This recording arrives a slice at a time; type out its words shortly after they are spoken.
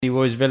He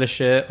wore his Villa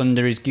shirt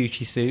under his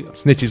Gucci suit.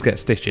 Snitches get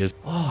stitches.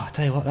 Oh, I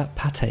tell you what, that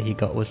pate you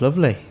got was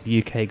lovely.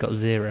 The UK got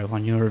 0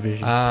 on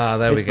Eurovision. Ah,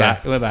 there we go.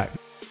 Back. We're back.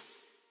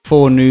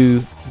 4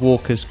 new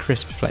Walker's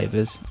crisp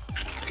flavours.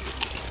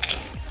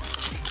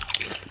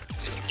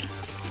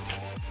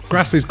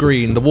 Grass is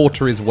green, the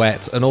water is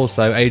wet, and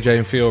also AJ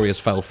and Furious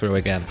fell through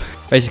again.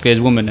 Basically,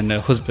 his woman and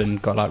her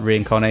husband got like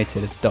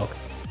reincarnated as a dog.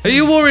 Are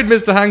you worried,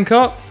 Mr.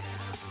 Hancock?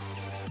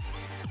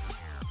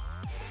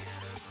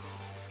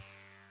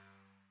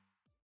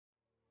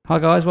 Hi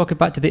guys, welcome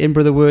back to the In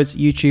Brother Words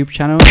YouTube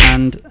channel,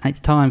 and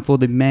it's time for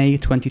the May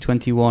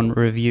 2021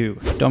 review.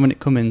 Dominic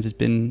Cummings has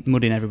been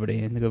mudding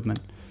everybody in the government.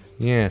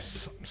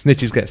 Yes,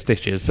 snitches get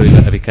stitches, so you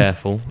better be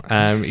careful.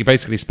 He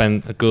basically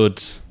spent a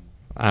good,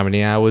 how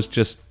many hours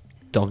just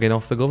dogging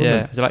off the government?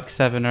 Yeah, it was like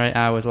 7 or 8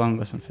 hours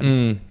long or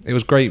something. It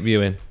was great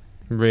viewing,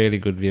 really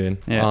good viewing.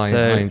 Yeah,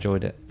 I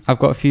enjoyed it. I've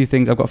got a few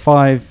things. I've got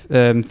 5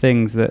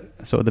 things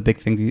that sort of the big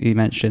things he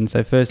mentioned.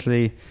 So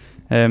firstly,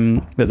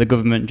 that the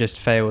government just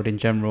failed in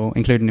general,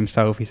 including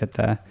himself, he said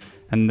there,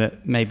 and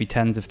that maybe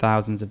tens of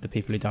thousands of the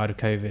people who died of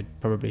COVID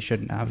probably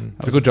shouldn't have.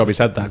 It's a good job he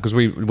said that, because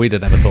we'd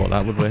have never thought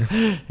that, would we?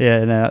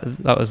 Yeah, no,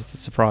 that was a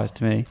surprise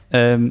to me.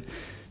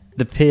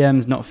 The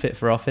PM's not fit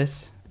for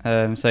office.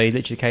 So he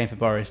literally came for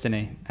Boris, didn't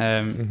he?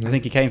 I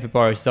think he came for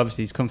Boris.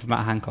 Obviously, he's come from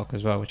Matt Hancock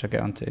as well, which I'll get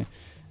onto.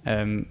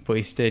 But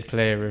he steered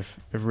clear of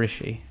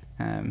Rishi.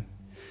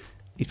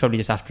 He's probably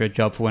just after a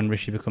job for when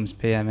Rishi becomes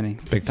PM, isn't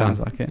he? Big time. Sounds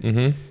like it.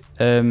 Mm-hmm.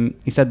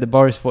 He said that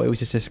Boris thought it was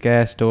just a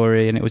scare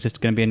story and it was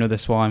just going to be another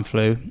swine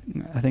flu.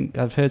 I think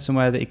I've heard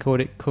somewhere that he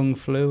called it Kung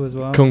Flu as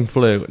well. Kung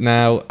Flu.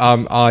 Now,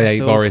 I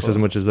hate Boris awful. as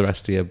much as the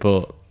rest of you,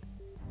 but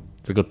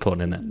it's a good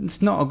pun, isn't it?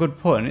 It's not a good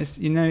pun.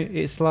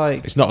 It's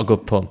like... It's not a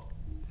good pun.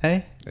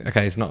 Hey?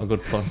 Okay, it's not a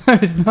good pun. No,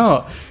 it's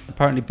not.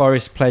 Apparently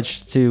Boris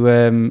pledged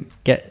to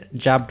get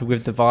jabbed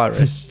with the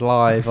virus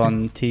live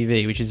on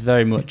TV, which is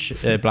very much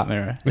Black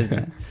Mirror, isn't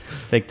it?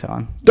 Big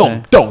time.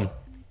 Don't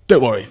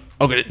worry.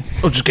 I'll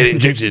just get it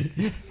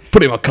injected.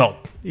 Put it in my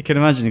cock. You can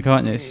imagine it,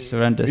 can't you? It's just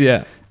horrendous.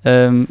 Yeah.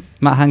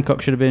 Matt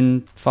Hancock should have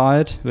been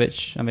fired,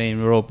 which, I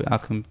mean, I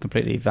can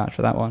completely vouch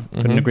for that one.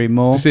 Couldn't agree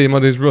more. Did you see him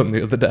on his run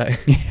the other day?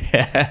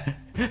 Yeah.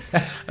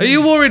 Are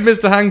you worried,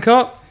 Mr.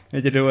 Hancock?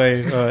 He did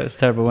away. Oh, it's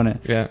terrible, wasn't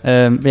it?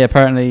 Yeah. Yeah,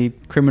 apparently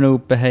criminal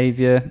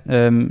behaviour,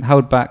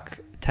 held back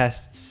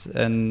tests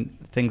and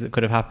things that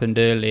could have happened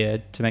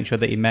earlier to make sure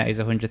that he met his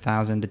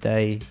 100,000 a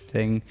day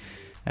thing.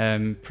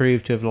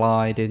 Proved to have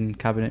lied in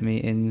cabinet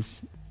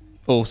meetings,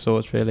 all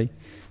sorts really.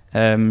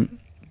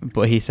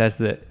 But he says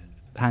that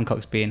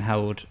Hancock's being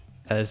held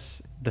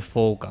as the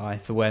fall guy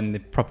for when the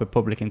proper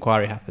public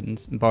inquiry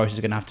happens, and Boris is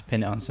going to have to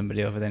pin it on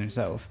somebody other than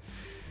himself.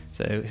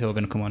 So it's all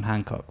going to come on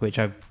Hancock, which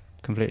I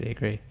completely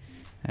agree.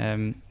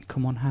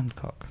 Come on,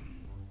 Hancock.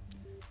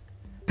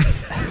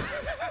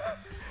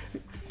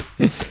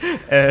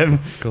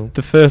 Cool.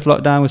 The first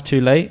lockdown was too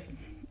late.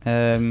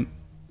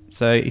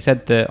 So he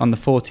said that on the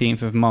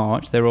 14th of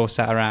March, they were all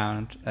sat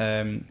around,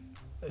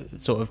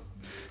 sort of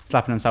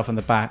slapping themselves on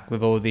the back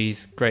with all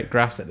these great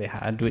graphs that they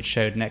had, which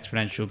showed an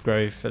exponential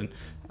growth and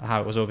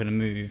how it was all going to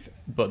move,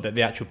 but that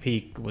the actual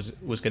peak was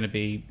going to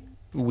be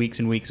weeks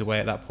and weeks away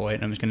at that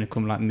point and was going to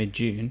come like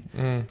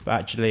mid-June. But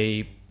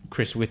actually,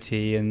 Chris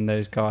Whitty and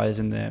those guys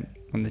and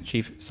the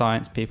chief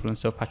science people and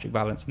stuff, Patrick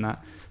Vallance and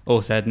that,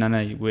 all said,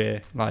 no,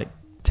 we're like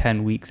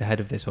 10 weeks ahead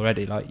of this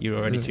already. Like, you're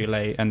already too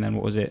late. And then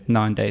what was it?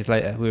 9 days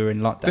later, we were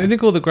in lockdown. Do you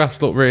think all the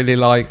graphs look really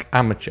like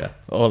amateur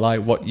or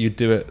like what you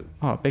do at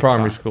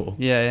primary school?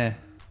 Yeah.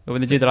 But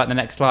when they do the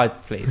next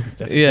slide, please, and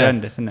stuff, it's Yeah.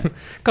 horrendous, isn't it?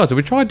 God, so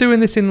we tried doing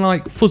this in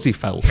like fuzzy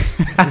felt.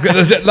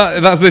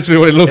 That's literally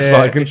what it looks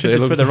like, We isn't should it?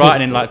 just put the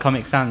writing in like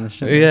Comic Sans,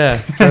 shouldn't we?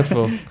 Yeah,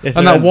 dreadful. It's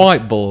And that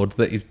horrendous. whiteboard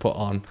that he's put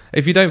on.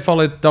 If you don't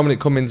follow Dominic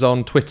Cummings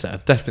on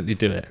Twitter, definitely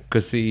do it,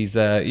 because he's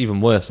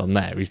even worse on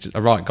there. He's just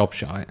a right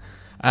gobshite.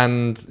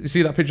 And you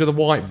see that picture of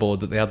the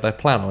whiteboard that they had their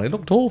plan on? It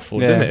looked awful,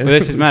 didn't it? Well,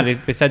 this is mad.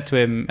 They said to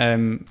him, I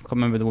can't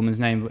remember the woman's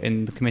name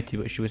in the committee,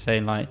 but she was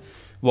saying like,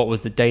 what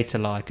was the data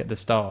like at the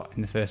start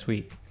in the first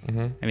week?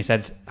 And he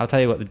said, I'll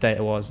tell you what the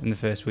data was in the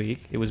first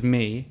week. It was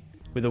me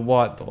with a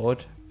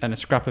whiteboard and a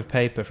scrap of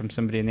paper from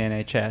somebody in the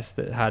NHS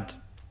that had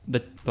the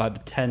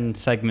 10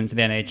 segments of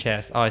the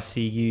NHS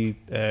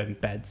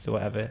ICU beds or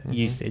whatever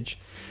usage,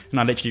 and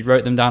I literally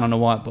wrote them down on a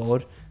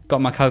whiteboard, got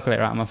my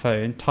calculator out on my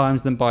phone,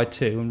 times them by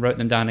 2 and wrote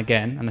them down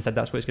again, and I said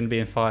that's what it's going to be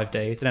in 5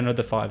 days, and then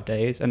another 5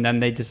 days, and then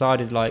they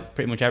decided like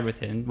pretty much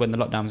everything when the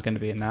lockdown was going to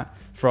be in that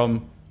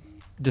from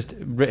just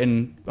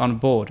written on a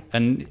board.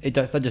 And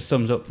that just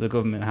sums up the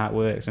government, how it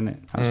works, isn't it?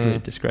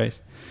 Absolute disgrace.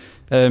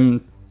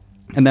 And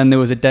then there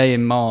was a day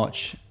in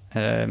March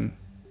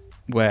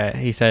where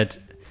he said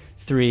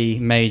 3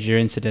 major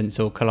incidents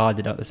all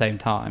collided at the same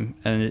time,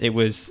 and it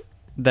was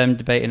them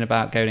debating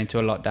about going into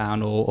a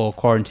lockdown or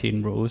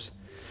quarantine rules.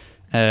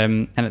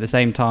 And at the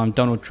same time,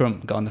 Donald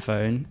Trump got on the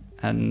phone,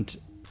 and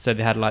so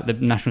they had like the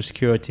National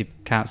Security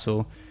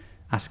Council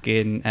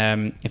asking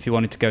if he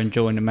wanted to go and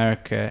join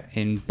America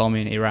in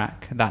bombing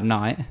Iraq that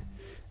night.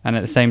 And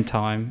at the same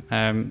time,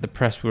 the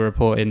press were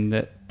reporting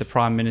that the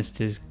Prime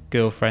Minister's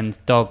girlfriend's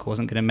dog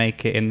wasn't going to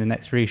make it in the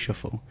next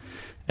reshuffle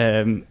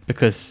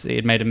because it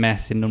had made a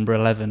mess in number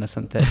 11 or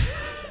something.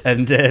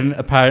 And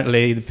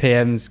apparently the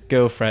PM's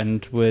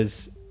girlfriend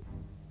was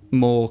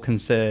more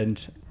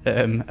concerned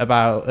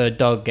about a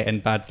dog getting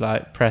bad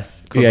like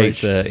press coverage.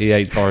 He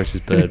hates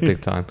Boris's bird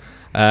big time.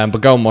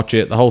 But go and watch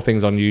it. The whole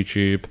thing's on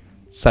YouTube.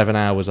 7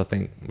 hours, I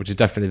think, which is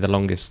definitely the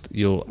longest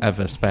you'll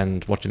ever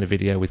spend watching a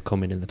video with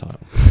 "coming" in the title.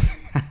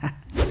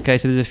 Okay,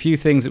 so there's a few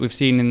things that we've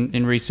seen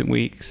in recent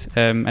weeks,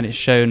 and it's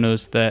shown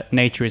us that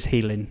nature is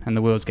healing and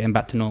the world's getting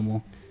back to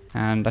normal.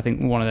 And I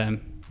think one of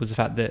them was the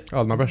fact that...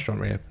 Oh, my restaurant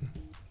reopened.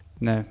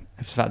 No,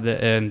 it's the fact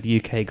that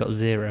the UK got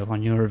 0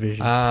 on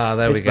Eurovision. Ah,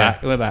 there we go.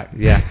 Back. We're back.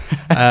 Yeah.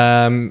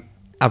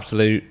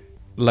 Absolute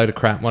load of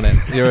crap, wasn't it?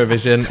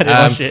 Eurovision. I didn't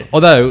watch it.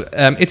 Although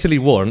Italy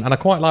won, and I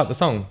quite liked the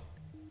song.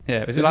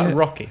 Yeah, was it like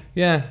Rocky?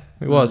 Yeah,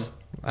 it was.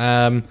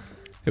 It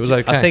was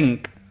okay. I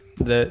think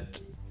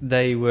that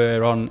they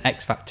were on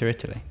X Factor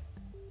Italy.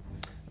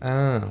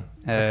 Oh,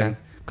 okay.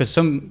 Because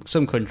some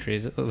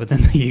countries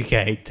within the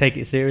UK take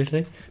it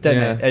seriously,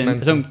 don't they?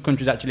 And some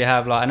countries actually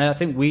have like, I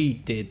think we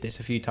did this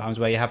a few times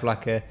where you have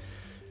like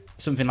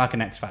something like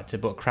an X Factor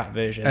but a crap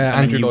version.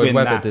 Andrew Lloyd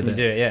Webber did it.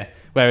 Do it, yeah.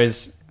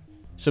 Whereas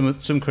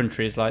some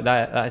countries like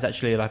that is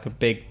actually like a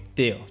big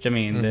deal. Do you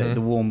know what I mean?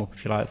 The warm up,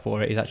 if you like,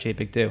 for it is actually a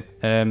big deal.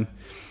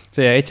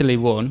 So yeah, Italy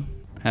won,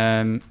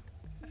 and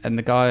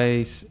the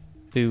guys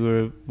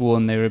who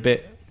won, they were a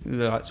bit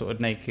like sort of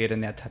naked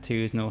and they had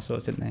tattoos and all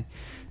sorts, didn't they?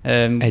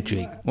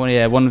 Edgy.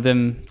 One of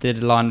them did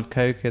a line of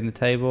coke on the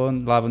table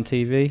and live on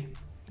TV,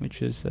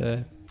 which was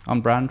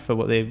on brand for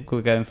what they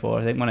were going for,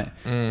 I think, wasn't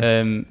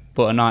it?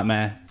 But a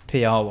nightmare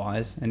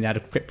PR-wise, and he had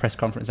a quick press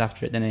conference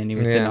after it, didn't he? And he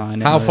was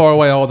denying it. How far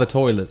away are the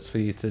toilets for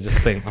you to just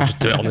think, I'll just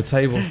do it on the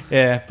table?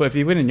 Yeah, but if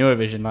you win in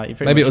Eurovision, like, you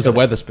pretty maybe it was a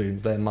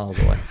Weatherspoons, they're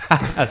miles away.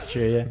 That's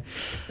true, yeah.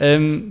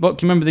 What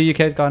can you remember the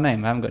UK's guy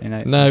name? I haven't got any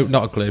notes. No,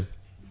 not a clue.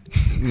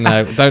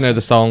 No, don't know the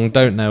song,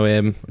 don't know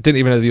him. Didn't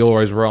even know the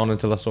Euros were on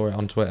until I saw it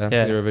on Twitter.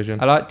 Yeah.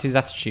 Eurovision. I liked his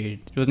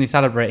attitude. Wasn't he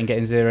celebrating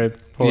getting 0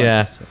 points?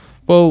 Yeah.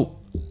 Well,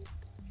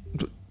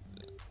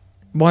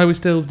 why are we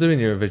still doing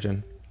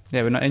Eurovision?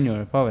 Yeah, we're not in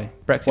Europe, are we?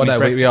 Brexit. Well, no,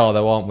 Brexit. we are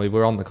though, aren't we?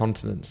 We're on the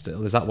continent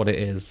still. Is that what it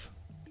is?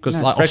 Because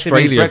No, like Brexit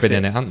Australia have means been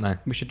in it, haven't they?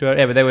 We should do it.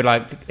 Yeah, but they were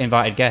like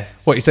invited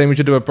guests. What, you're saying we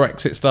should do a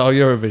Brexit style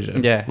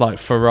Eurovision? Yeah. Like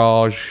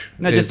Farage?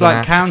 No, just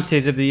like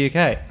counties of the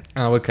UK.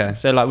 Oh, okay.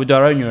 So like we'd do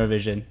our own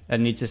Eurovision,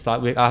 and it's just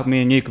like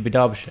me and you could be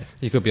Derbyshire.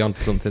 You could be onto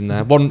something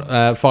there. One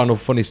final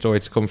funny story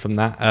to come from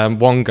that.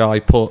 One guy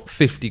put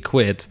 50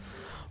 quid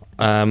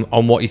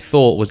on what he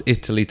thought was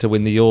Italy to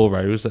win the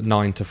Euros at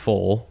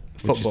 9-4.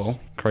 Football.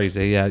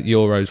 Crazy, yeah.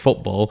 Euros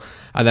football.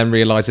 And then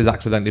realised he's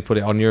accidentally put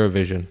it on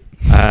Eurovision.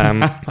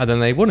 And then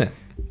they won it,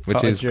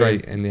 which is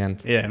great in the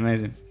end. Yeah,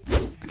 amazing.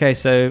 Okay,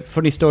 so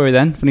funny story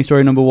then. Funny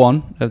story number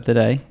 1 of the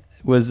day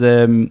was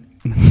there's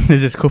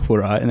this couple,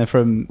 right? And they're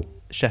from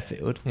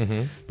Sheffield,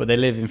 but they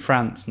live in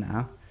France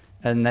now.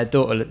 And their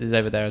daughter is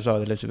over there as well.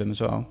 They live with them as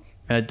well.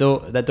 And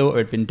their daughter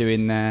had been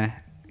doing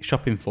their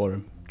shopping for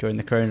them during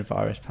the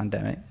coronavirus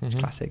pandemic, which is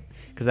classic,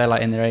 because they're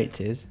like in their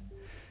 80s.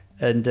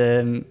 And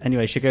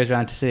anyway, she goes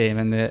around to see him,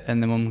 and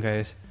the mum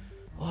goes,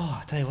 "Oh,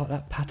 I tell you what,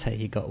 that pate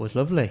you got was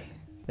lovely.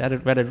 They had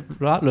a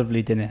right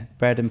lovely dinner,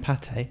 bread and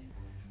pate."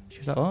 She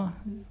was like, "Oh,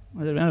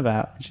 what's it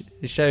about?" She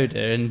showed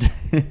her, and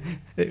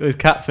it was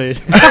cat food.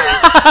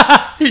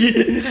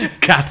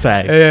 Cat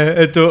egg. Yeah,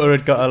 her daughter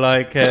had got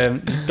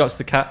got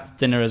the cat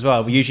dinner as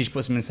well. But usually she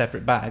puts them in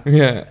separate bags.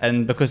 Yeah,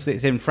 and because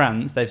it's in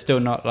France, they've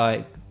still not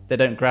like. They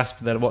don't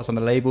grasp what's on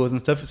the labels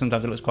and stuff.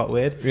 Sometimes it looks quite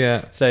weird.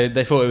 Yeah. So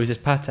they thought it was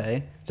just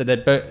pate. So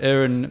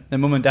her and their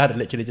mum and dad had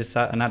literally just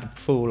sat and had a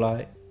full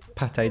like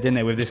pate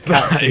dinner with this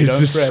cat. That is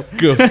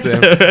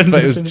disgusting.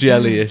 But it was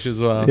jellyish as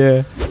well.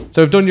 Yeah.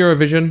 So we've done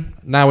Eurovision.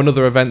 Now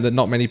another event that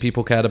not many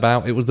people cared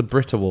about. It was the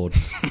Brit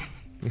Awards.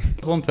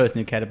 One person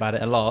who cared about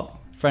it a lot,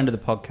 friend of the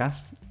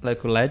podcast,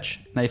 local ledge,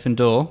 Nathan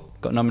Dorr,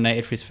 got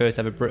nominated for his first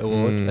ever Brit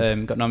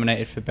Award. Got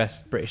nominated for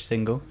Best British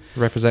Single.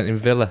 Representing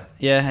Villa.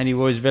 Yeah, and he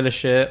wore his Villa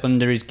shirt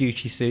under his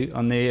Gucci suit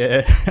on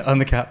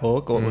the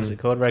catwalk, or what was it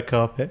called? Red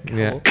carpet.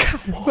 Catwalk. Yeah.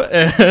 Catwalk.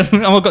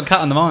 I've got cat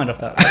on the mind off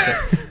that.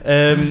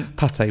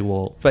 Pate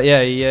walk. But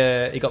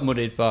yeah, he got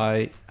mudded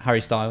by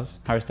Harry Styles.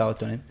 Harry Styles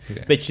done him,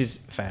 which is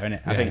fair,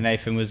 innit? I think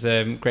Nathan was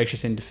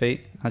gracious in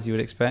defeat, as you would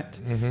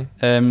expect.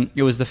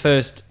 It was the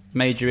first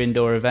major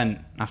indoor event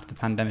after the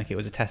pandemic. It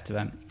was a test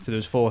event, so there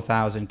was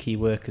 4,000 key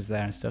workers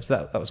there and stuff,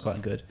 so that was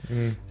quite good.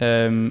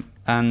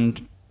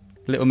 And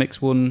Little Mix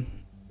won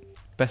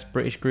Best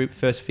British Group,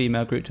 first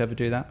female group to ever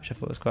do that, which I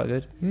thought was quite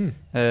good.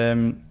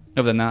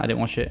 Other than that, I didn't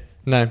watch it.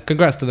 No,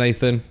 congrats to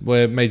Nathan.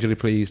 We're majorly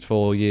pleased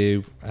for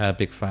you,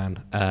 big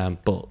fan,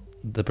 but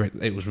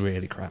it was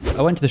really crap.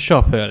 I went to the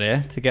shop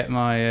earlier to get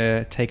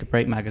my Take a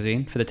Break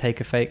magazine for the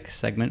Take a Fake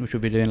segment, which we'll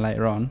be doing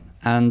later on,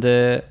 and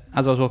as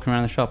I was walking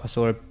around the shop, I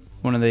saw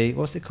one of the,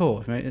 what's it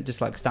called? I mean, it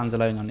just like stands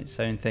alone on its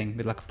own thing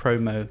with like a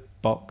promo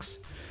box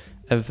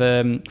of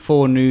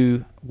 4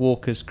 new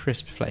Walker's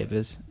crisp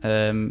flavours,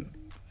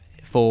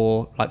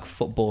 for like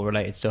football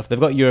related stuff. They've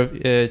got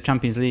your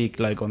Champions League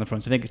logo on the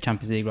front, so I think it's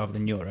Champions League rather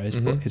than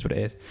Euros, but is what it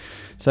is.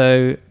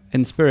 So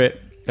in the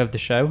spirit of the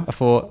show, I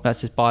thought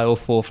let's just buy all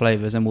 4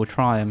 flavours and we'll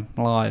try them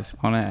live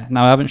on air.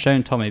 Now I haven't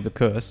shown Tommy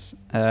because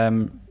they've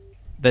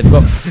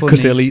got funny...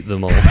 Because he'll eat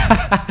them all.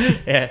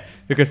 Yeah,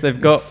 because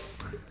they've got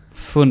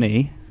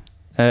funny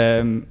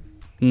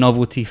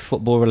novelty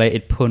football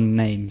related pun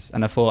names,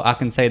 and I thought I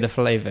can say the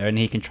flavour and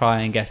he can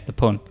try and guess the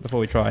pun before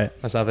we try it.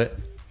 Let's have it.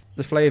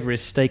 The flavour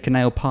is steak and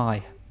ale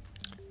pie.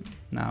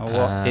 Now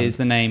what is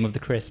the name of the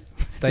crisp?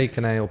 Steak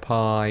and ale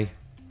pie.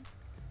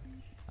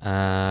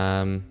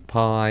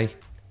 Pie.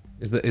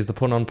 Is the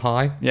pun on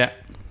pie? Yeah.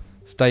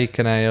 Steak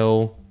and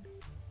ale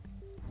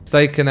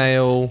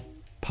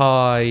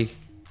pie.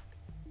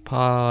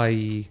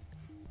 I'm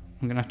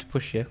gonna have to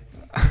push you.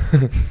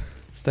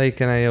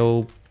 Steak and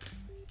ale.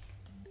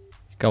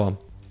 Go on.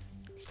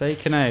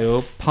 Steak and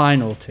ale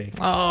penalty.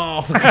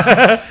 Oh, for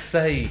God's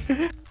sake.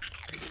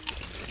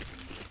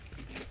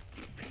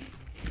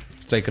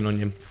 Steak and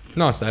onion.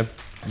 Nice though.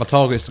 My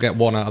target is to get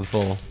 1 out of the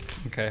 4.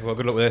 Okay, well,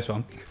 good luck with this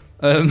one.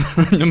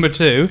 Number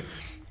 2,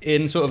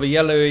 in sort of a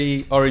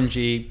yellowy,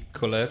 orangey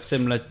colour,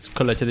 similar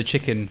colour to the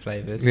chicken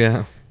flavours.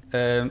 Yeah.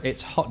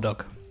 It's hot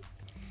dog.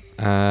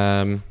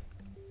 So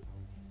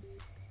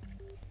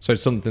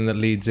it's something that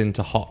leads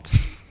into hot.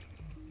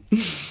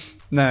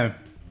 No.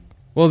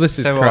 Well, this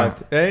is So crap.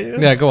 what?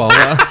 Yeah, go on.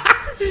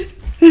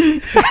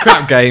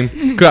 Crap game.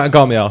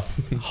 Got me off.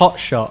 Hot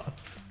shot.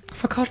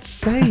 For God's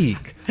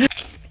sake.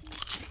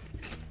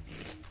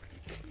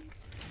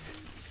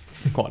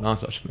 Quite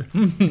nice, actually.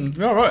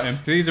 You're all right, then.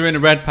 These are in a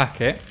red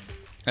packet.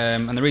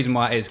 And the reason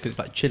why it is because it's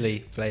like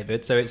chili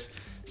flavoured. So it's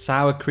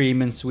sour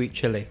cream and sweet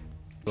chili.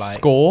 Like,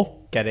 Score.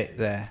 get it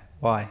there.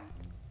 Why?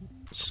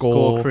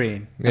 Score.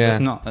 Cream. Yeah. It's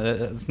not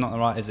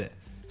right, is it?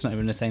 It's not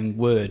even the same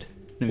word.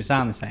 It would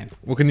sound the same.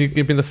 Well, can you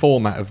give me the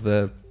format of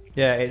the...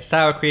 Yeah, it's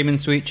sour cream and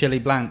sweet chili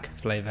blanc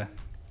flavour.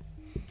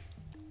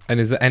 And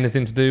is there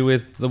anything to do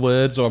with the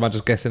words, or am I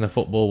just guessing a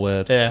football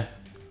word? Yeah.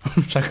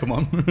 So come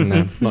on.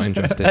 No, not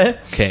interested.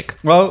 Kick.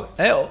 Well,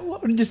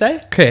 what did you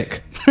say?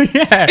 Kick.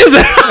 Yeah. Is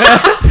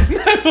it?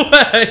 No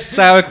way.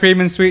 Sour cream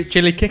and sweet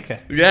chili kicker.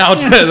 Yeah, I'll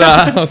take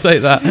that. I'll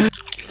take that.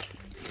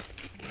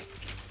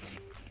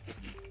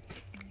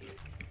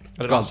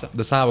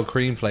 The sour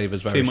cream flavour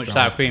is very Too much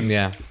strong. sour cream.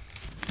 Yeah.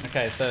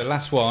 Okay, so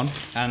last one,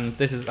 and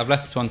this is I've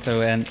left this one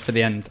for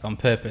the end on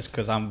purpose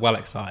because I'm well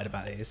excited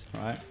about these,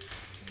 right?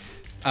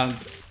 And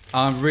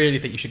I really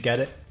think you should get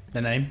it.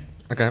 The name.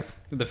 Okay.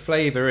 The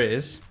flavour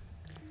is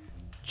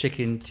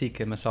chicken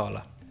tikka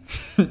masala,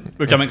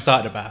 which I'm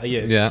excited about. Are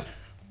you? Yeah.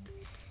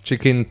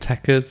 Chicken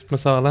tikkas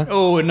masala.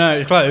 Oh no,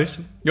 it's close.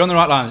 You're on the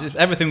right lines.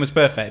 Everything was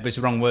perfect, but it's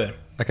the wrong word.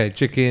 Okay,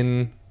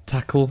 chicken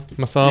tackle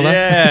masala.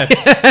 Yeah.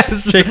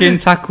 Yes. Chicken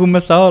tackle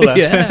masala.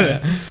 Yeah.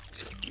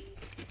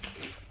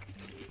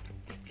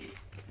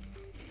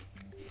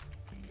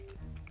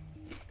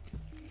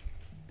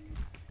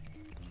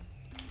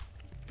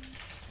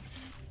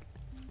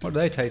 What do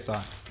they taste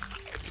like?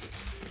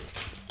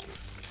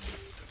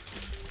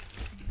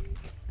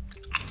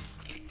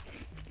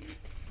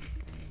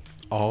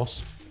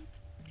 Arse.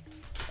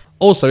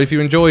 Also, if you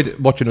enjoyed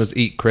watching us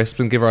eat crisps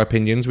and give our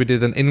opinions, we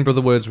did an In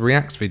Brother Words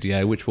Reacts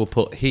video, which we'll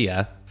put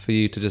here for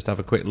you to just have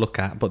a quick look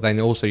at. But then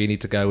also you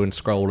need to go and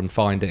scroll and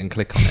find it and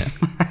click on it.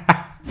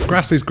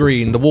 Grass is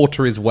green, the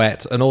water is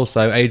wet, and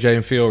also AJ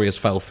and Furious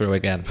fell through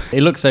again.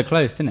 It looks so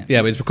close, didn't it?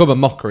 Yeah, but it's become a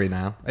mockery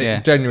now.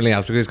 It genuinely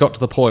has, because it's got to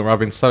the point where I've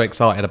been so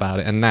excited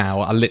about it, and now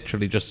I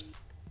literally just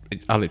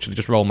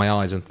roll my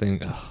eyes and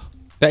think, ugh.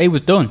 But it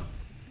was done.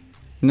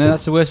 No,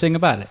 that's the worst thing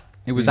about it.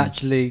 It was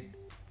actually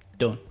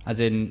done, as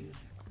in,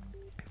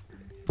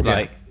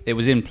 like, it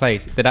was in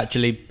place. It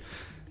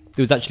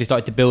was actually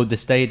started to build the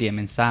stadium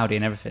in Saudi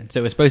and everything.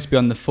 So it was supposed to be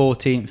on the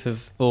 14th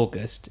of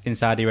August in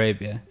Saudi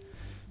Arabia.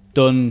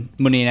 Done,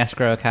 money in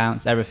escrow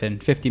accounts, everything.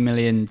 $50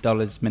 million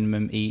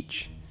minimum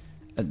each.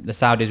 The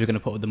Saudis were going to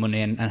put all the money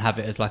in and have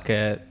it as like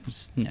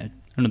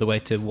another way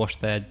to wash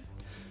their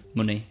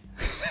money.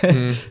 Do you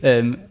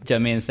know what I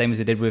mean? The same as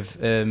they did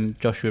with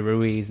Joshua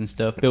Ruiz and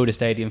stuff. Build a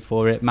stadium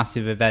for it,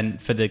 massive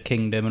event for the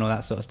kingdom and all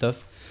that sort of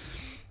stuff.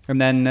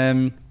 And then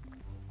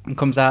it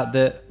comes out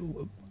that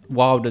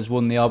Wilder's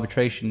won the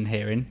arbitration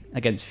hearing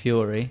against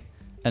Fury,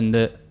 and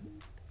that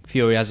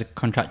Fury has a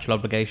contractual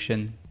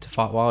obligation to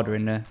fight Wilder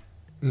in a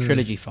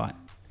trilogy fight.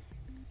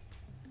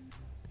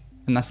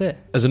 And that's it.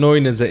 As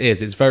annoying as it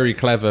is, it's very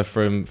clever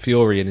from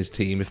Fury and his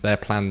team if their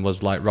plan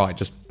was like, right,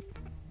 just,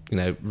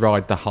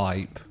 ride the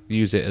hype,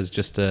 use it as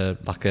just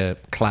a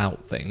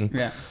clout thing.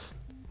 Yeah.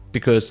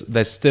 Because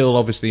there's still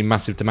obviously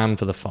massive demand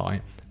for the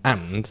fight,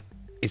 and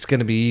it's going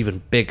to be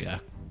even bigger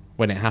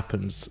when it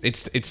happens.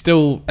 It's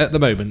still, at the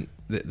moment,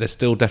 there's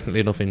still definitely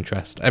enough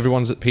interest.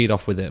 Everyone's peed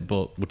off with it,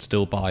 but would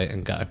still buy it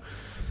and go.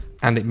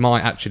 And it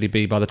might actually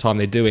be, by the time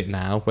they do it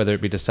now, whether it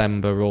be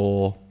December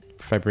or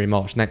February,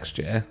 March next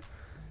year,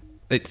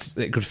 it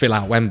could fill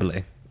out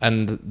Wembley,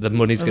 and the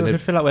money's going to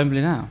fill out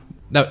Wembley now.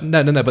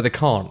 No, but they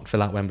can't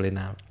fill out Wembley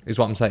now, is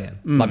what I'm saying.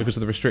 Like, because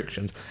of the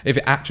restrictions. If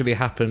it actually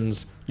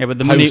happens... Yeah, but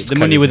the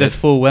money with a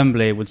full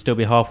Wembley would still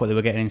be half what they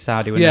were getting in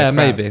Saudi. Yeah,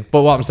 maybe.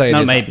 But what I'm saying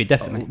is... maybe,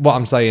 definitely. What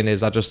I'm saying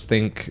is I just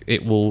think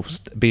it will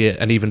be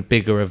an even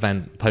bigger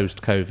event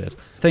post-COVID.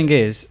 Thing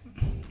is,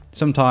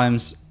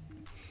 sometimes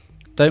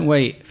don't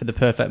wait for the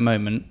perfect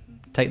moment.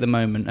 Take the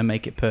moment and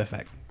make it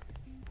perfect.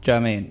 Do you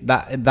know what I mean?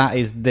 That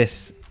is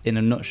this in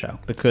a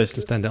nutshell. Because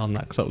just end it on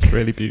that because that was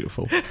really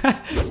beautiful.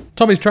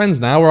 Tommy's Trends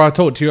now, where I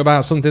talk to you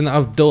about something that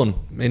I've done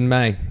in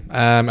May,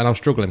 and I was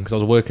struggling because I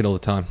was working all the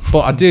time.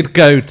 But I did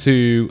go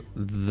to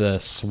the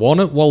Swan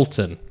at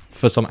Walton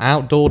for some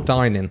outdoor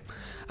dining,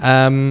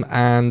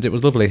 and it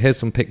was lovely. Here's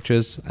some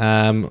pictures.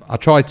 I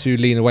tried to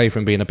lean away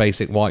from being a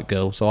basic white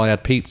girl, so I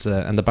had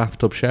pizza and the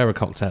bathtub sharer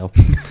cocktail.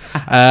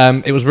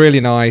 It was really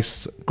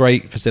nice,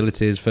 great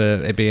facilities for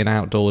it being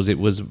outdoors. It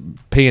was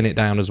peeing it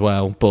down as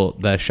well,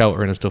 but their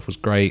sheltering and stuff was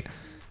great.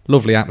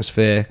 Lovely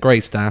atmosphere,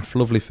 great staff,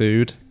 lovely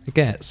food. It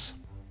gets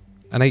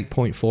an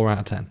 8.4 out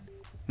of 10.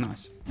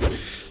 Nice.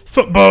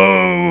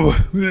 Football!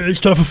 It's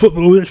time for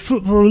football. It's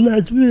football,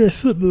 lads. It's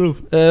football.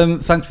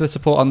 Thanks for the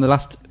support on the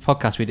last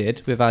podcast we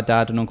did with our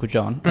dad and Uncle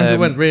John. And it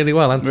went really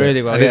well, hasn't it?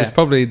 Really well, and yeah. it's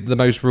probably the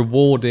most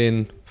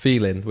rewarding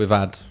feeling we've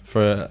had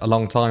for a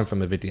long time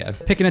from a video.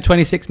 Picking a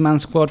 26-man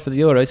squad for the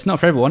Euro, it's not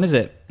for everyone, is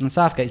it? And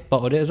Southgate's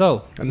bottled it as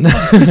well. Do you know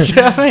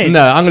what I mean?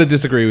 No, I'm going to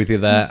disagree with you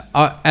there.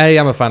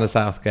 I'm a fan of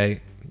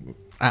Southgate.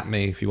 At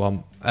me if you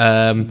want.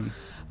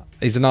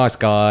 He's a nice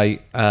guy.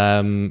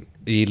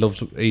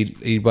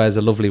 He wears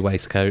a lovely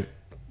waistcoat.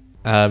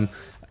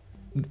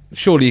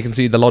 Surely you can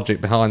see the logic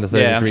behind the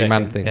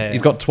 33-man thing. Yeah.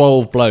 He's got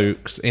 12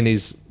 blokes in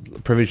his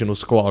provisional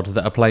squad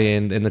that are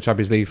playing in the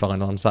Champions League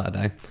final on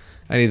Saturday.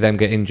 Any of them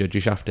get injured,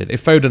 you're shafted.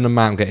 If Foden and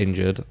Mount get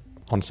injured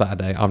on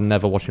Saturday, I'm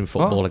never watching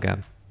football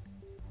again.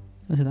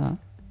 Look at that.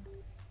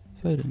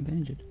 Foden get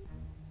injured.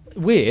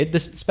 Weird. The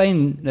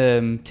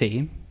Spain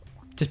team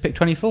just picked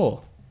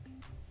 24.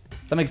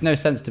 That makes no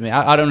sense to me.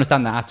 I don't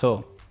understand that at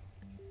all.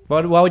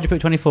 Why would you pick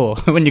 24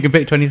 when you can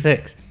pick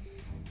 26?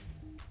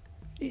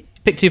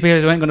 Pick two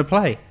players who ain't going to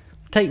play.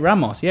 Take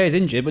Ramos. Yeah, he's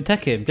injured, but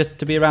take him just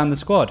to be around the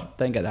squad.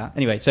 Don't get that.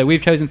 Anyway, so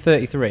we've chosen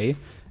 33, and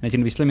he's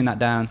going to be slimming that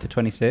down to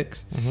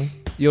 26. Mm-hmm.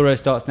 Euro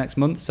starts next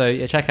month, so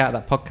yeah, check out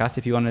that podcast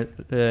if you want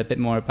a bit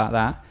more about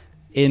that.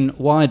 In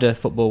wider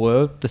football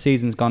world, the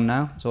season's gone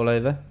now. It's all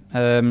over.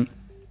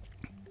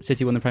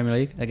 City won the Premier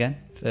League again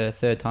for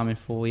third time in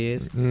 4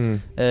 years.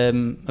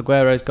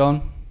 Aguero's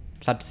gone.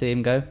 Sad to see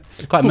him go.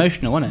 It's quite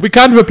emotional, wasn't it? We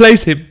can't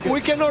replace him.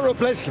 We cannot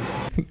replace him.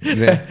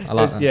 Yeah, I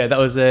like that. Yeah, that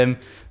was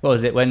what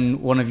was it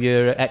when one of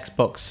your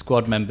Xbox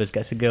squad members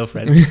gets a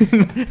girlfriend?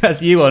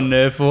 That's you on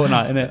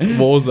Fortnite, isn't it?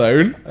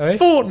 Warzone. Right?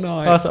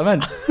 Fortnite. Oh, that's what I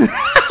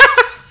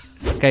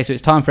meant. Okay, so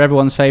it's time for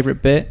everyone's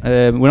favourite bit.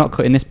 We're not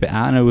cutting this bit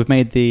out. I know we've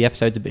made the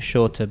episodes a bit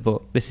shorter,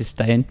 but this is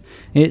staying.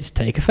 It's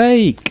Take a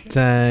Fake.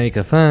 Take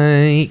a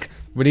fake.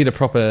 We need a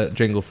proper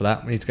jingle for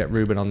that. We need to get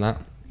Ruben on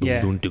that.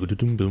 Yeah. Boom, boom,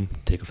 boom, boom.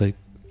 Take a fake.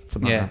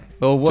 Something Yeah. like that.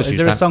 Well, Just is use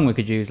there a that. song we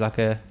could use, like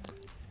a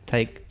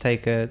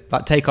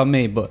take on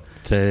me, but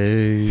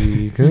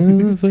Take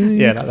a fake.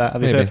 yeah, like that.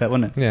 That'd be Maybe. perfect,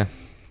 wouldn't it? Yeah.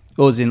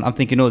 I'm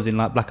thinking us in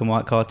like black and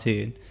white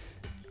cartoon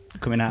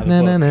coming out of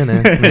the No, book.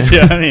 no. Do you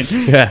know what I mean?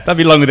 Yeah. That'd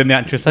be longer than the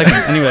actual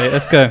segment. Anyway,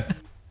 let's go.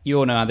 You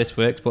all know how this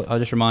works, but I'll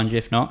just remind you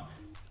if not.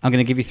 I'm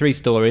going to give you 3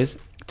 stories.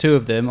 2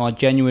 of them are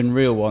genuine,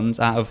 real ones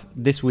out of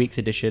this week's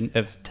edition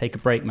of Take a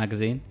Break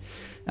magazine.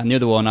 And the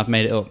other one, I've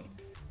made it up.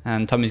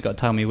 And Tommy's got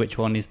to tell me which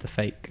one is the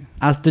fake.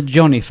 As the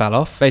Johnny fell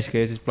off, basically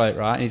there's this bloke,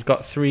 right? And he's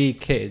got 3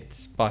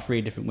 kids by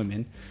 3 different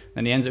women.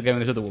 And he ends up going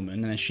with this other woman,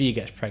 and then she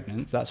gets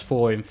pregnant. So that's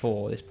 4 in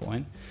 4 at this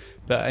point.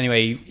 But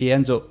anyway, he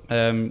ends up...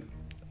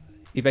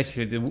 he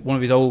basically... One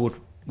of his old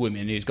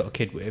women who's got a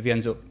kid with, he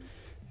ends up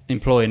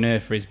employing her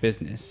for his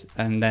business.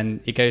 And then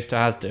he goes to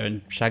Asda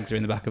and shags her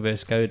in the back of her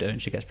Skoda, and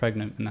she gets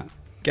pregnant and that.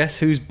 Guess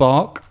whose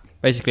bark?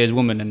 Basically his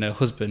woman and her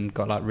husband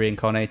got like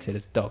reincarnated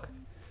as a dog.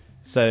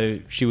 So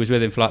she was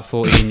with him for like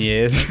 14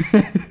 years.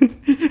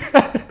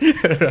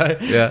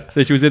 Right? Yeah.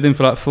 So she was with him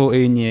for like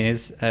 14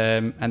 years,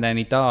 and then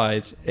he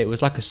died. It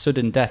was like a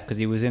sudden death because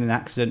he was in an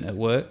accident at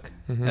work,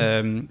 like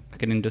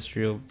an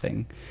industrial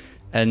thing.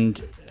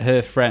 And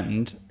her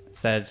friend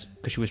said,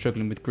 because she was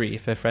struggling with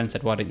grief, her friend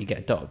said, "Why don't you get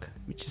a dog?"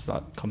 Which is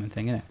like a common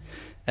thing, isn't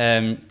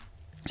it?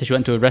 So she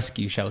went to a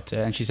rescue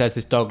shelter, and she says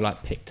this dog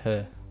like picked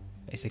her,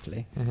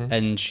 basically.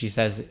 And she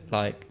says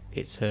like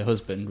it's her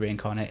husband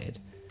reincarnated.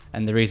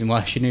 And the reason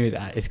why she knew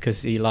that is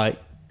because he like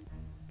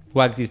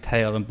wags his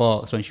tail and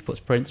barks when she puts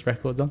Prince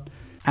records on.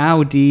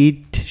 How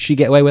did she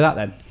get away with that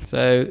then?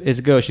 So there's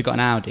a girl, she's got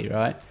an Audi,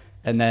 right?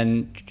 And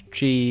then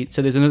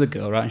so there's another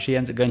girl, right? And she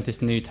ends up going to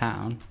this new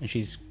town, and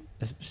she's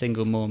a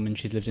single mum, and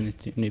she lives in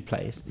this new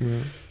place.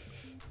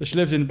 So she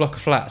lives in a block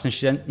of flats, and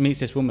she then meets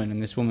this woman,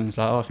 and this woman's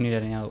like, "Oh, if you need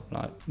any help,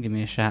 like give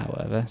me a shout," or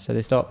whatever. So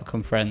they start to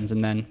become friends,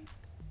 and then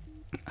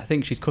I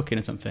think she's cooking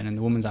or something, and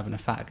the woman's having a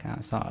fag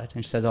outside,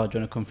 and she says, "Oh, do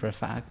you want to come for a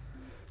fag?"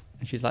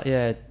 And she's like,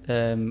 "Yeah,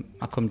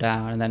 I'll come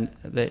down." And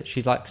then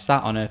she's like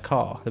sat on her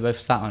car. They're both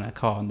sat on her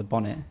car on the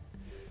bonnet.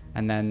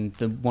 And then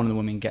one of the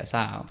women gets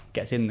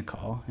in the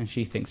car, and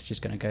she thinks she's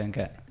going to go and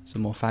get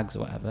some more fags or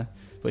whatever.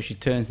 But she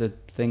turns the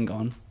thing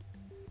on,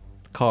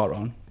 the car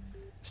on,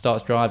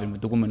 starts driving with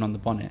the woman on the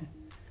bonnet,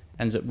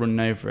 ends up running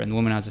over her, and the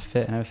woman has a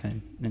fit and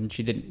everything. And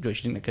she didn't go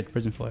to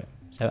prison for it.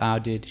 So how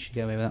did she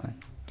get away with that then?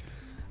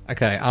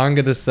 Okay, I'm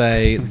going to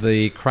say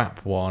the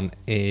crap one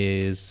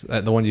is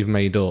the one you've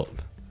made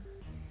up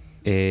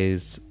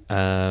is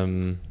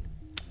the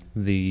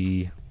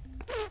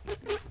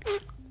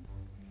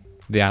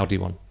Audi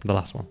one, the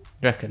last one. Do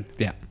you reckon?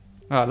 Yeah.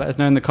 All right, let us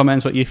know in the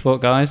comments what you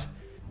thought, guys.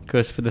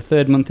 Because for the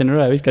third month in a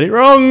row, he's got it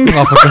wrong.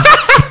 Oh, for God's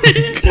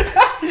sake.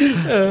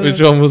 Which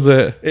one was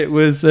it? It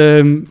was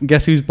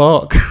Guess Who's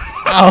Bark.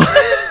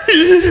 Oh.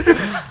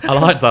 I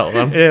like that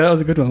one. Yeah, that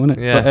was a good one, wasn't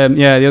it? Yeah. But,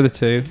 yeah, the other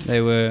two,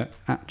 they were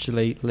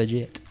actually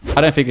legit.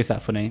 I don't think it's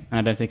that funny, and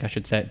I don't think I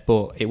should say it,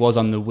 but it was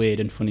on the weird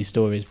and funny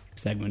stories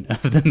segment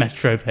of the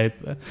Metro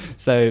paper.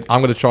 So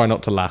I'm going to try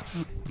not to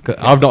laugh.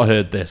 I've not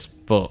heard this,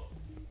 but...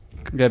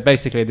 Yeah,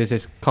 basically, there's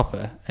this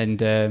copper,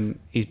 and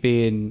he's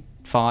being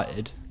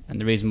fired, and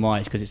the reason why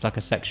is because it's like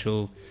a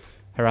sexual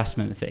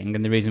harassment thing,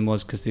 and the reason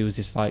was because there was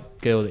this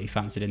like girl that he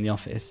fancied in the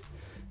office,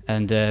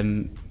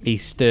 and he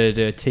stirred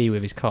her tea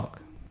with his cock.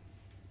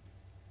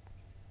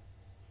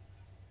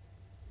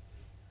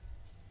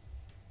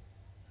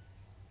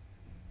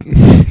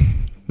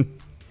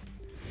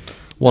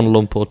 One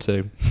lump or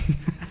two.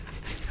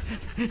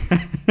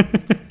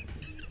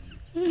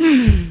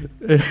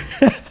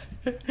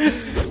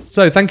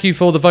 So thank you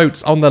for the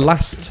votes on the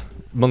last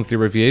monthly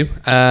review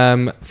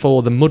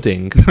for the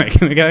mudding. Wait,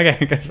 can we go again?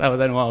 Because I don't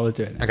know what I was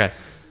doing. Okay.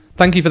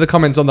 Thank you for the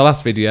comments on the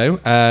last video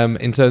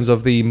in terms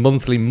of the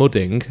monthly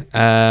mudding.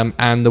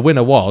 And the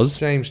winner was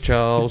James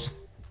Charles.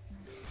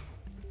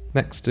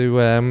 Next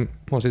to,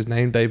 what's his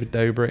name? David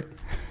Dobrik.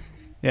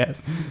 Yeah.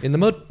 In the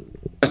mud.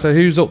 So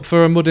who's up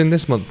for a mudding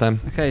this month then?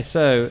 Okay,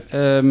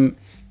 so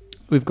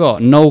we've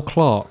got Noel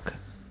Clark.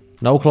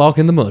 Noel Clark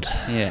in the mud.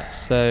 Yeah,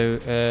 so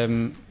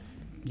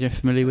you're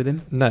familiar with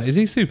him? No, is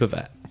he super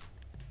vet?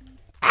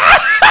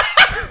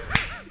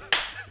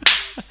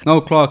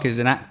 Noel Clark is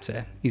an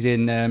actor. He's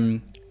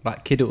in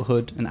like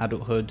kidulthood and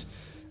adulthood,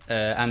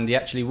 and he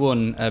actually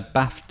won a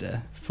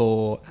BAFTA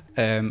for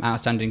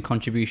outstanding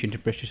contribution to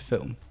British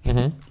film.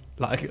 Mm-hmm.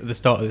 Like at the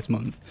start of this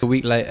month. A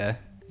week later,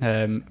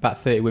 about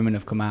 30 women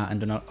have come out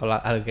and done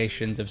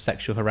allegations of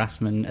sexual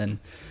harassment and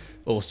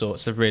all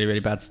sorts of really, really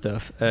bad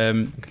stuff.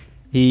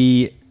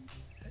 He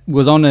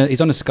was on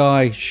a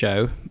Sky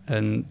show,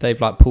 and they've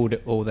like pulled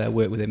all their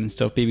work with him and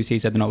stuff.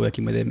 BBC said they're not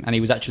working with him, and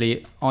he was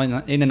actually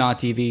in an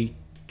ITV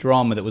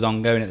drama that was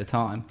ongoing at the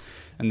time,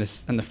 and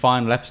the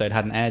final episode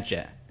hadn't aired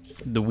yet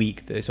the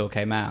week that this all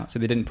came out, so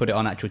they didn't put it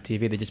on actual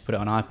TV, they just put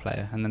it on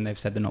iPlayer, and then they've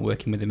said they're not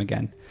working with him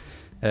again.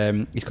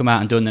 He's come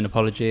out and done an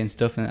apology and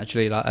stuff, and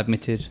actually like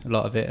admitted a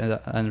lot of it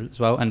as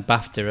well. And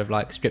BAFTA have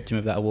like stripped him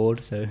of that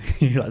award, so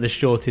he's like the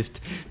shortest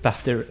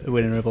BAFTA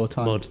winner of all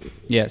time. Mud.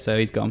 Yeah, so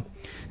he's gone.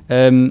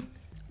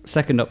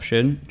 Second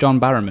option, John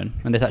Barrowman,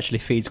 and this actually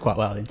feeds quite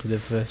well into the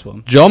first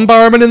one. John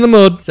Barrowman in the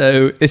mud.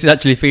 So this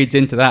actually feeds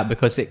into that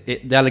because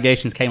the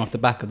allegations came off the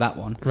back of that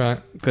one. Right.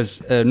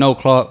 Because Noel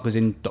Clark was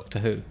in Doctor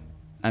Who,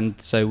 and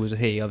so was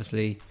he.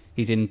 Obviously,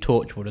 he's in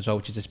Torchwood as well,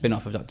 which is a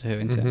spin-off of Doctor Who,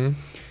 isn't it? Mm-hmm.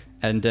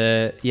 And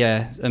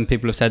and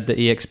people have said that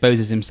he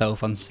exposes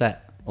himself on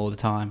set all the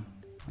time,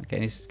 like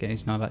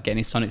getting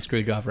his sonic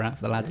screwdriver out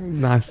for the lads.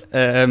 Nice.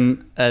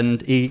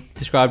 And he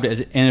described it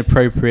as an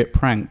inappropriate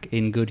prank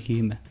in good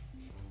humour.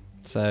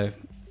 So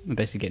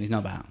basically getting his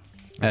knob out.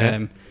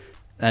 Okay.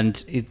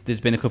 And there's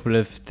been a couple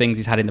of things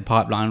he's had in the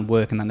pipeline,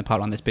 working on the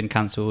pipeline that's been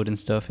cancelled and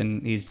stuff,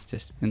 and he's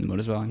just in the mud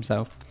as well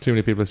himself. Too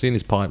many people have seen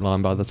his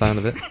pipeline by the sound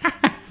of it.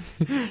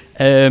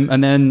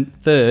 And then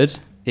third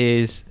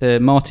is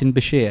Martin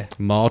Bashir.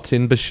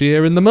 Martin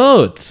Bashir in the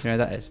mud. You know who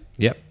that is?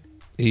 Yep.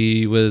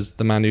 He was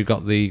the man who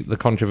got the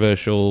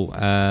controversial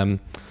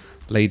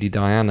Lady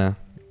Diana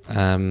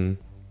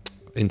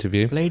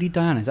interview. Lady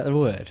Diana, is that the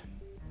word?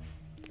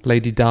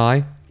 Lady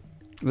Di.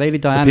 Lady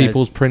Diana. The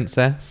People's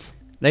Princess.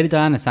 Lady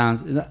Diana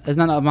sounds... Isn't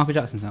that a Michael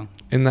Jackson song?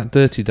 In that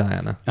Dirty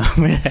Diana. Oh,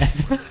 yeah.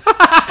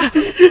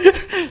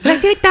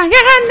 Lady Diana!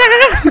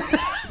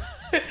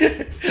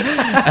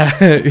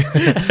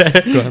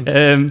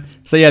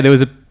 So, yeah, there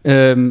was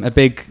a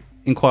big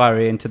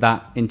inquiry into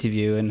that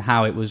interview and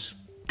how it was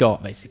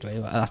got, basically.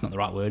 Well, that's not the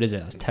right word, is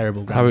it? That's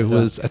terrible grammar. How it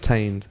was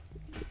attained.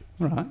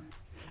 All right.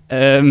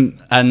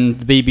 And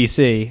the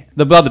BBC...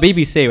 The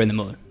BBC are in the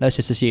mud. Let's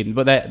just assume.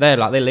 But they're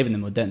like... They live in the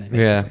mud, don't they?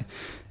 Basically?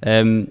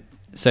 Yeah.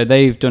 So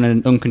they've done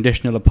an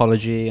unconditional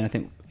apology, and I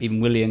think even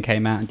William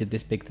came out and did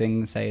this big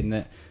thing saying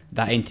that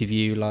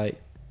interview,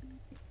 like,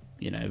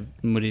 you know,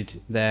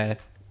 muddied their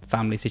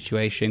family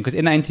situation. Because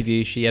in that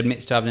interview, she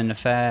admits to having an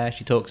affair.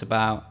 She talks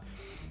about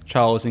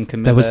Charles and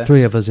Camilla. There was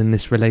 3 of us in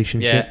this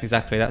relationship. Yeah,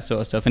 exactly, that sort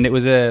of stuff. And it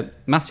was a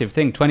massive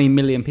thing. 20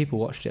 million people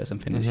watched it or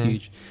something. It's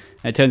huge.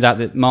 And it turns out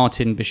that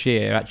Martin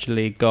Bashir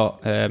actually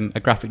got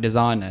a graphic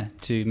designer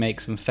to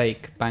make some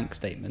fake bank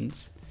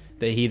statements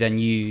that he then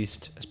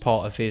used as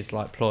part of his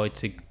like ploy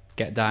to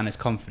get Diana's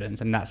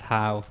confidence, and that's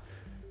how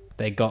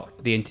they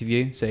got the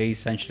interview. So he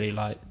essentially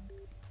like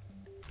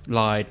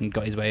lied and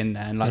got his way in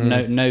there, and like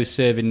no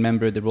serving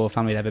member of the royal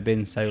family had ever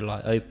been so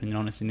like open and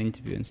honest in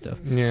interview and stuff.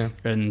 Yeah.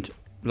 And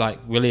like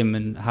William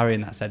and Harry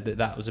and that said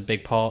that was a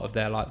big part of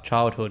their like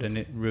childhood, and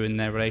it ruined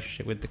their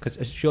relationship with because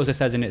she also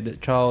says in it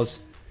that Charles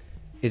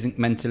isn't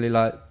mentally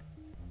like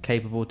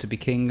capable to be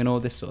king and all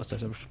this sort of stuff.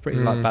 So it was pretty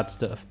like bad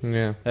stuff.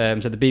 Yeah.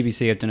 So the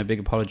BBC have done a big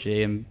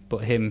apology, but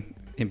him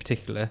in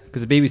particular,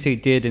 because the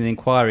BBC did an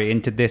inquiry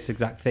into this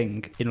exact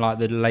thing in like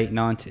the late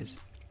 90s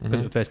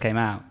because it first came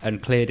out,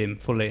 and cleared him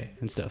fully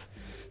and stuff.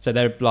 So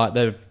they're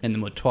in the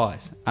mud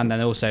twice, and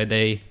then also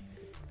they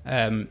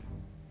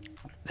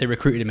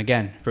recruited him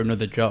again for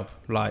another job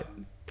like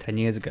 10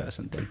 years ago or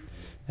something.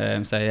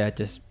 So yeah,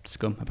 just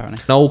scum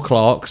apparently. Noel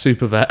Clarke,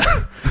 super vet.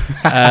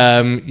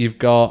 You've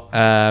got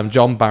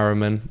John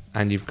Barrowman,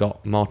 and you've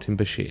got Martin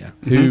Bashir.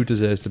 Who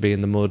deserves to be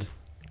in the mud?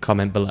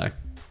 Comment below.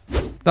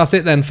 That's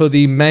it then for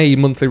the May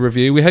monthly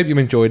review. We hope you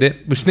enjoyed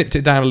it. We snipped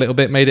it down a little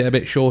bit, made it a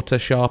bit shorter,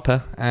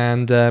 sharper,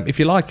 and if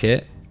you like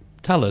it,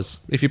 tell us.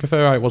 If you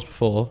prefer how it was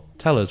before,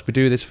 tell us. We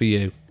do this for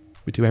you.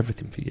 We do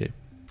everything for you.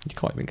 You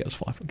can't even get us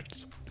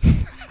 500s.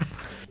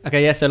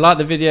 Okay, yeah, so like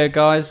the video,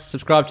 guys,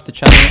 subscribe to the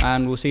channel,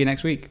 and we'll see you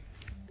next week.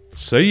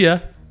 See ya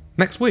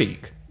next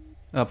week.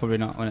 Oh, probably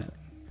not, won't it?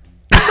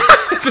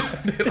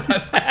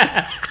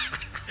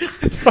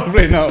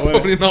 Probably not,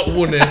 won't it? Probably not,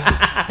 won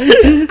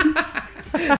it.